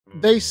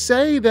They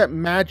say that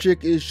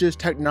magic is just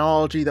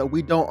technology that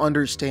we don't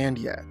understand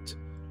yet.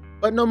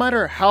 But no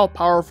matter how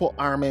powerful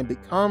Iron Man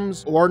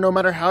becomes, or no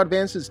matter how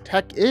advanced his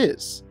tech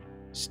is,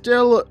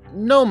 still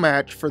no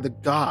match for the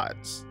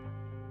gods.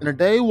 And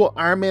today,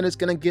 Iron Man is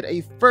going to get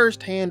a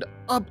first-hand,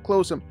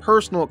 up-close and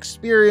personal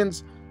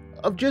experience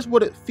of just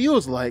what it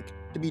feels like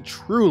to be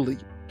truly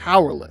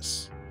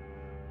powerless.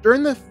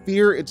 During the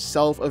Fear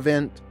Itself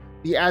event,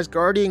 the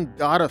Asgardian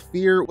god of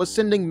fear was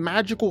sending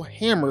magical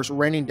hammers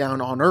raining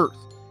down on Earth,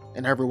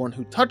 and everyone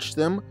who touched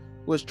them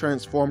was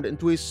transformed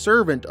into a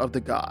servant of the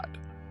god.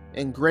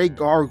 And Grey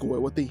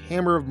Gargoyle with the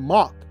Hammer of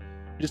Mach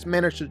just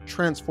managed to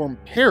transform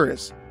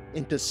Paris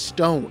into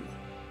stone.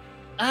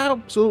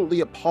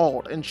 Absolutely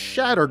appalled and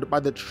shattered by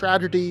the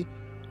tragedy,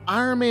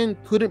 Iron Man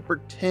couldn't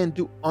pretend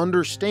to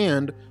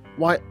understand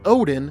why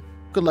Odin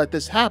could let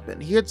this happen.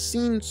 He had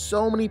seen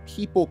so many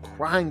people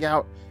crying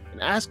out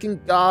and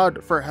asking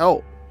God for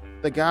help.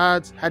 The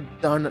gods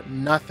had done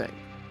nothing,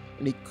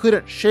 and he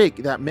couldn't shake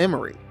that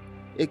memory.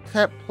 It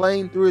kept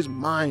playing through his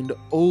mind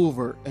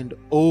over and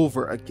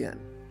over again.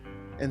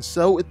 And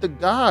so if the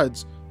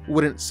gods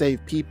wouldn't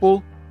save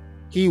people,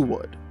 he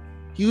would.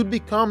 He would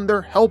become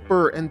their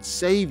helper and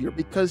savior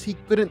because he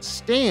couldn't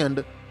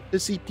stand to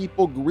see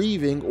people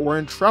grieving or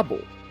in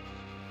trouble.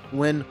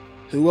 When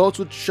who else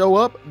would show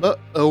up but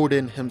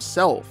Odin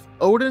himself?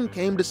 Odin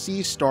came to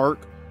see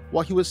Stark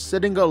while he was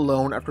sitting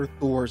alone after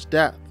Thor's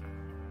death,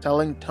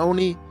 telling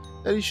Tony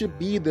that he should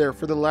be there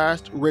for the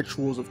last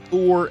rituals of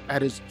Thor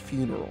at his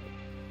funeral.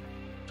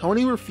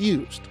 Tony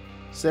refused,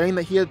 saying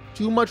that he had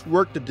too much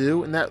work to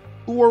do and that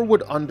Thor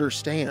would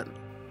understand.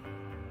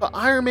 But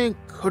Iron Man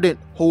couldn't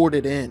hold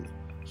it in.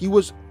 He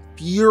was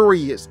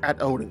furious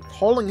at Odin,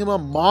 calling him a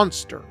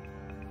monster,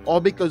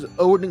 all because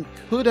Odin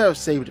could have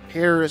saved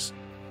Paris,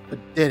 but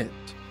didn't.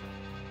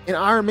 And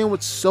Iron Man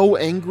was so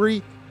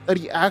angry that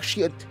he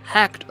actually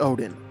attacked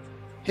Odin,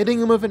 hitting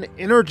him with an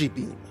energy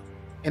beam,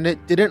 and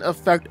it didn't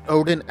affect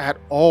Odin at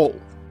all.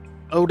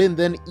 Odin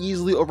then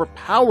easily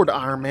overpowered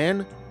Iron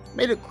Man,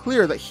 made it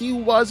clear that he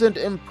wasn't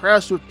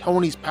impressed with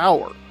Tony's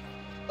power.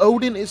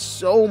 Odin is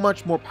so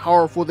much more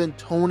powerful than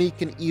Tony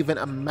can even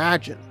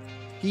imagine.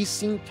 He's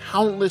seen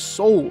countless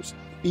souls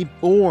be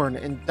born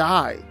and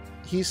die.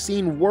 He's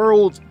seen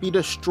worlds be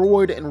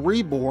destroyed and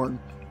reborn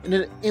in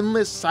an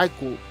endless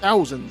cycle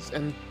thousands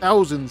and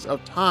thousands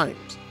of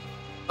times.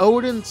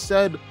 Odin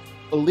said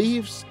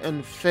beliefs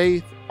and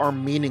faith are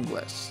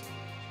meaningless.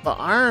 But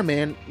Iron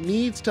Man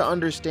needs to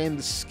understand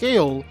the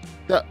scale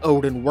that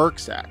Odin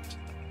works at.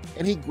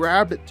 And he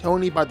grabbed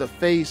Tony by the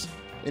face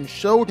and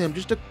showed him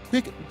just a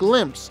quick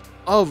glimpse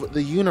of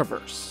the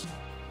universe,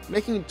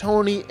 making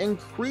Tony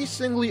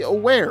increasingly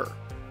aware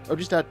of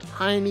just how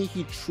tiny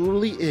he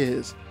truly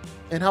is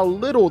and how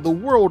little the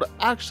world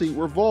actually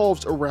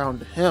revolves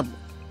around him.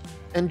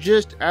 And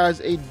just as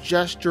a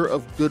gesture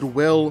of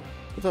goodwill,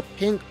 with a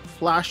pink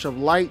flash of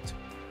light,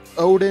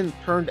 Odin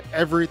turned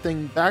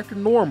everything back to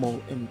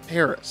normal in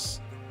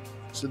Paris.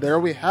 So there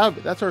we have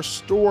it. That's our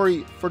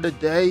story for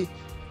today.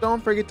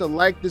 Don't forget to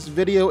like this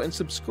video and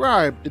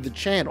subscribe to the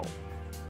channel.